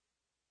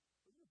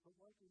 But he just looked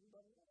like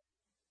anybody else.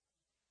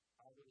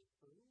 I would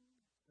assume,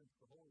 since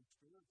the Holy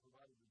Spirit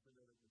provided the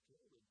genetic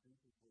material, that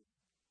Jesus was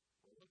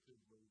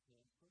relatively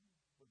handsome,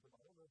 but the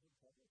Bible doesn't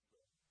tell us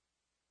that.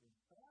 In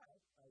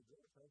fact,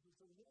 Isaiah tells us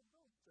that he had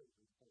no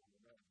stately form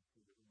and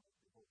majesty that we might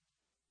behold.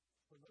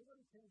 So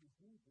nobody came to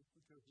Jesus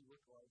because he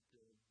looked like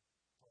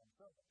Tom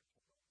Selleck,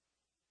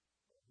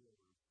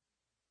 whoever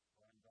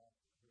Brian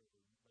Gossett, whoever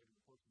maybe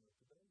the person of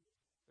today is.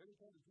 They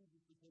didn't come to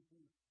Jesus because he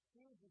was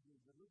physically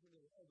good looking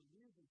at other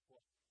reasons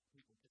why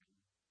people came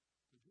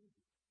to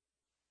Jesus.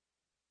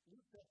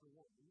 Luke chapter 1,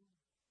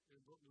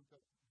 and Luke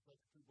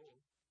chapter 2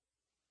 both,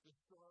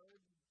 describe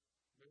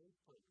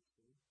Mary's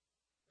pregnancy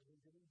and then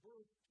giving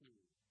birth to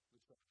the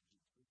child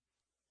Jesus,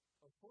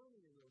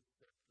 affirming in those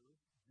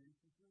chapters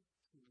Jesus'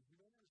 true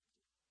humanity.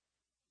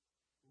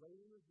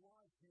 Later in his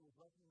life, he was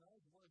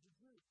recognizable as a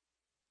Jew.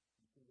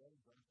 You see that in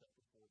John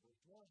chapter 4,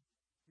 verse 1.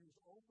 He was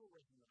also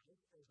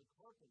recognized as a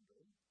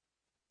carpenter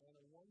and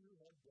a one who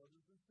had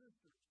brothers and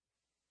sisters.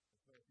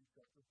 That's Matthew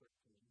chapter 13,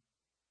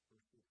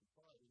 verse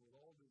 55. And with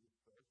all due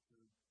respect to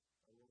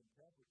our Roman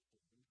Catholic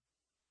Christians,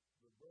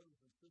 the brothers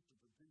and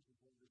sisters of Jesus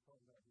weren't just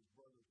talking about his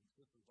brothers and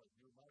sisters like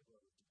you're my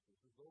brothers and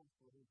sisters. Those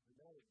were his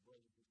genetic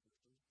brothers and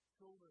sisters,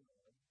 children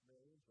of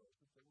Mary and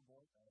Joseph that were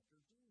born after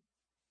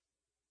Jesus.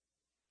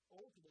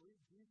 Ultimately,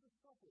 Jesus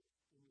suffered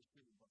in his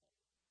human body.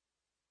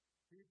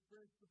 He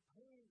experienced the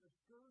pain of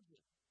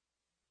scourging.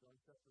 John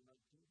chapter 19,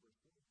 verse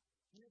 4.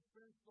 He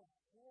experienced the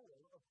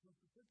horror of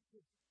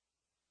crucifixion.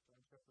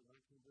 John chapter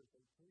 19, verse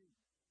 18.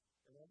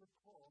 And on the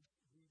cross,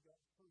 he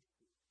got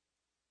thirsty.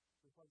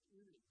 Just like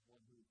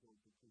anyone who is going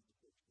to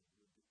crucifixion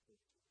would get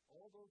thirsty.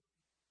 All those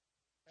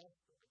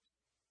aspects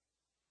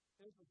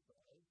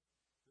emphasize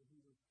that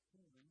he was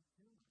truly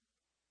human.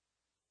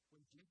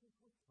 When Jesus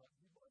was cut,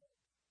 he bled.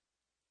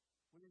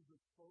 When he was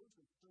exposed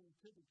to extreme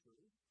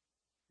temperatures,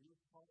 he was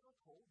hot or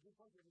cold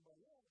just like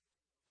everybody else.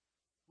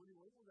 When he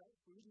went without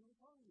food, he was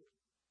hungry.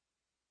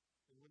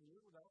 And when he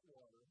went without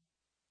water,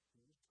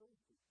 he was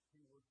thirsty.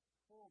 He was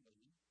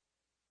fully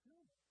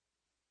human.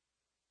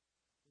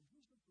 When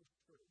Jesus was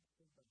scourged,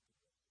 think back to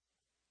this.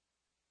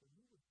 When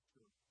he was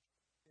scourged,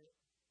 it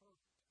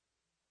hurt.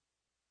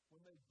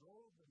 When they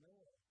drove the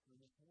nails through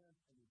his hands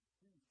and his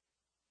feet,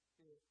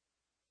 it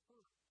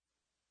hurt.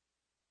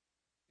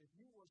 If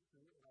he was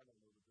to, and I don't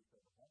know that this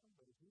ever happened,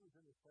 but if he was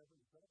in his closet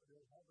himself and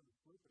it happened to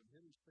slip and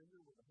hit his finger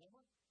with a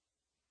hammer,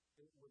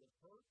 it would have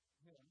hurt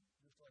him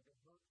just like it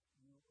hurt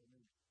you or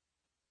me.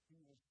 He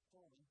was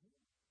fully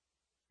human.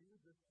 He was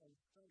just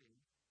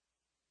unstained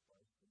by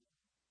sin.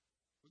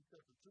 Luke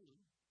chapter 2,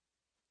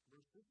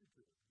 verse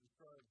 52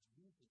 describes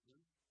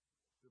Jesus'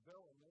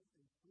 development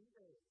in 3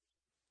 areas: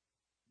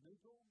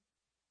 mental,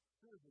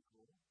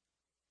 physical,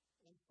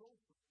 and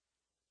social.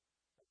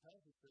 The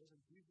passage says,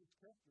 and Jesus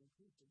kept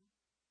increasing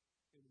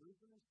in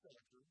wisdom and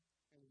stature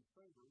and in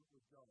favor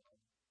with God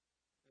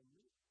and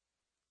men.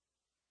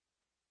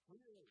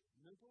 3 areas: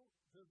 mental,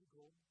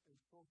 physical, and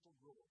social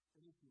growth.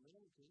 In his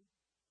humanity,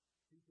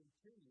 he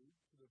continued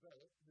to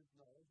develop his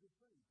knowledge of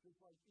things, just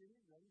like any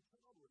young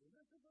child would. And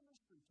this is a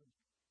mystery to me.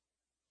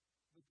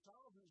 The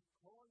child who's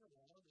crawling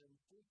around in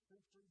 5th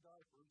century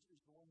diapers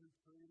is the one who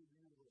created the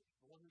universe,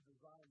 the one who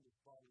designed this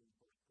body in the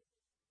first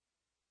place.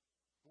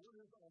 The one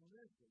who's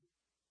omniscient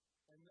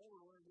and never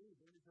learned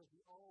anything because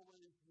he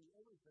always knew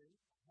everything,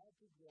 had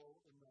to grow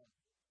in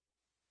knowledge.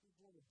 He's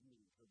one of you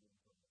for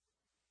them.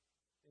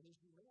 And in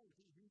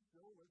humanity, he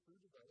still went through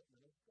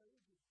developmental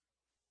stages.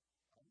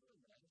 I'm going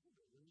to imagine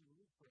that when he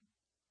moved from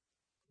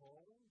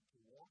crawling to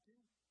walking,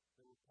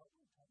 there were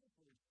probably times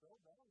when he fell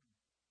down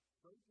and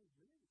scraped his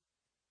knee.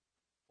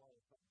 While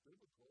it's not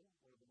biblical,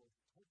 one of the most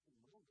touching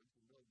moments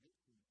in Mel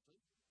Gibson's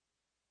preaching,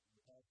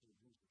 the pastor of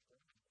Jesus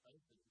Christ, I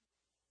think,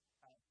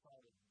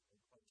 outside of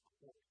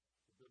course,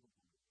 the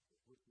biblical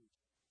miracle, which is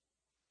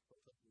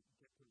something you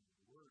can't put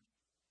into words.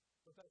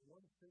 But that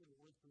one thing that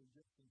went through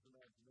Gibson's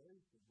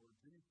imagination, where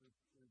Jesus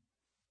is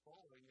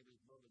falling in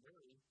his Mother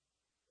Mary,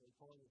 and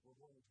calling his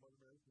Mother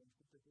Mary comes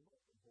to pick him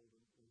up and hold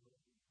him in her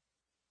hand.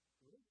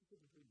 The relationship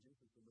between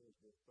Jesus and Mary is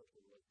a very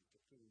special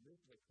relationship, too. We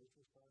mention at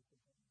Christmas time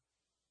sometimes.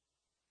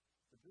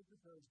 But just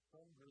because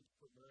some groups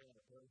put Mary on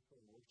a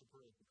pedestal and worship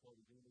her as the Queen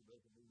of England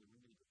doesn't mean that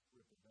we need to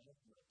strip her down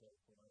from that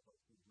pedestal and act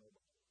like she's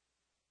nobody.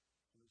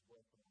 She was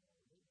blessed in all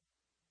our lives.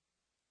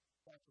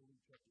 Back to Luke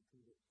chapter 2,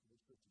 verse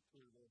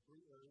 52, there are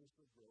three areas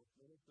of growth: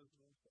 mental,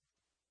 physical, and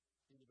sexual.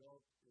 He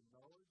developed in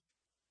knowledge.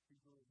 He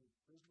grew in his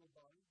physical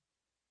body.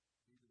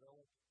 He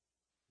developed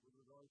with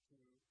regard to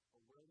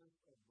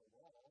awareness of the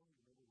law.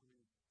 Remember when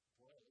he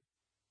was,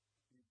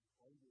 he's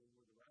arguing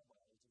with the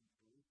rabbis in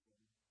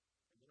Jerusalem,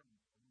 and they're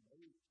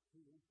amazed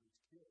who is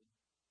this kid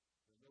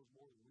that knows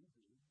more than we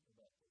do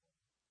about the law.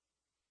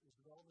 His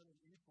development in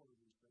each one of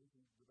these things,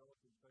 he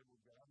developed in favor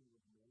of God and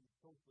with men.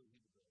 Socially,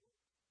 he developed.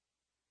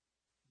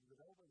 The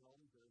development in all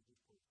these areas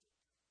is perfect.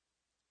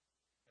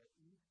 At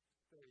each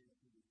stage,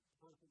 he was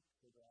perfect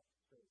for that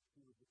stage. He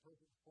was the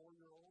perfect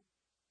 4-year-old.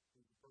 He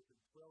was the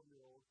perfect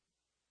 12-year-old.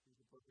 He was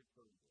the perfect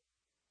 30-year-old.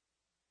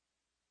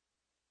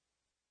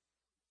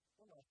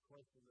 One last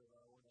question that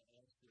I want to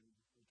ask you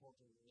in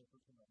talking to the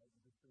answer tonight,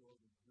 and just feel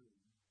over June,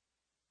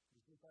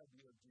 is this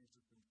idea of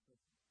Jesus and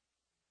sin.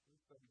 We've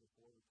studied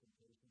before the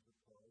temptations of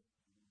Christ,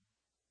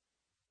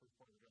 the first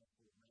part of the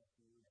Gospel of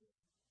Matthew, that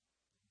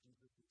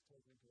Jesus is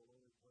taken to a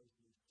lonely place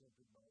and he's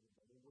tempted by the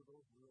devil. Were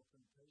those real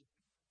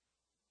temptations?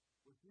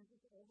 Was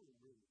Jesus ever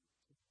really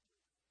tempted?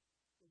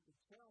 It's a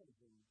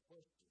challenging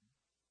question,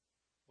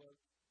 but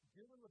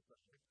given the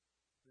fact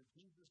that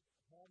Jesus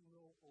had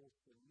no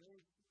ultimate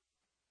nature,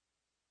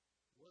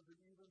 was it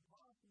even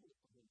possible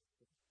for him to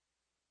sin?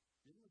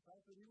 Given the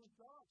fact that he was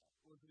God,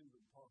 was it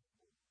even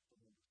possible for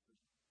him to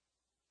sin?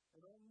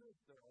 And on this,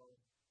 there are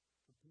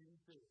competing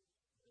theories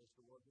as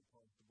to was it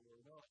possible or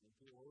not. And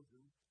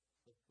theologians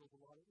have spent a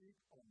lot of ink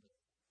on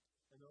this.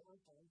 And there are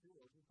some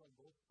theologians on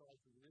both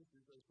sides of the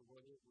issue as to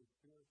whether it was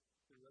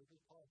theoretically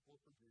possible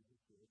for Jesus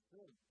to have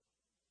sinned.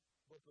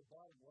 But the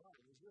bottom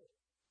line is this: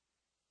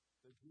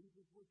 that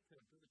Jesus was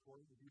tempted,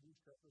 according to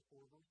Hebrews chapter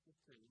 4, verse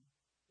 15,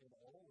 in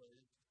all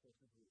ways such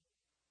as we are.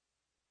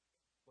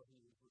 But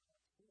he was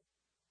without sin.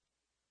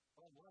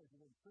 Bottom line, he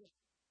didn't sin.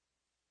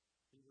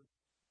 He was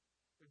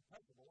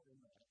impeccable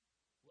in that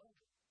way.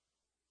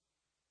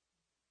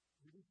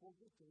 Hebrews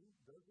 4:15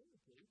 does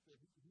indicate that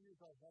he is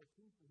our high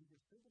priest and he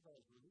can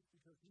sympathize with us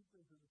because he's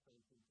been through the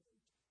same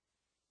temptation.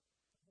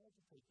 I have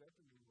to take that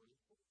to mean what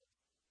it's for.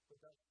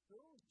 But that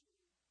shows you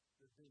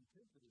that being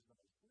tempted is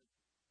not a sin.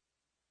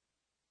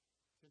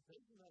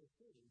 Temptation is not a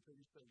sin until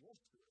you say yes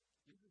to it.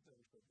 Jesus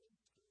never said yes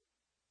to it.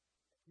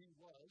 He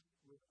was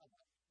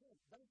without sin.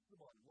 That's the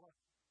bottom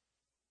line.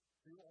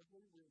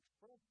 Theologically, we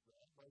express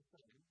that by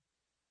saying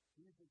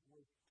Jesus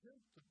was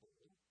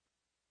temptable,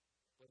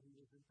 but he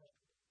was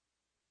impeccable.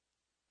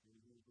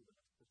 Meaning he was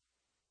without sin.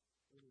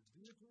 In his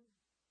deity,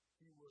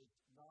 he was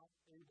not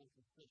able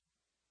to sin.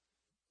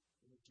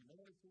 In his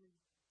humanity,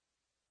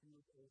 he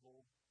was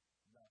able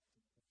not to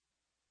sin.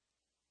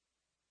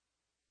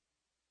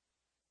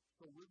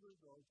 So with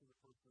regard to the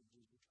person of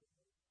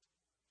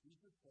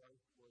Jesus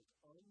Christ was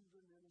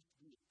undiminished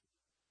deity,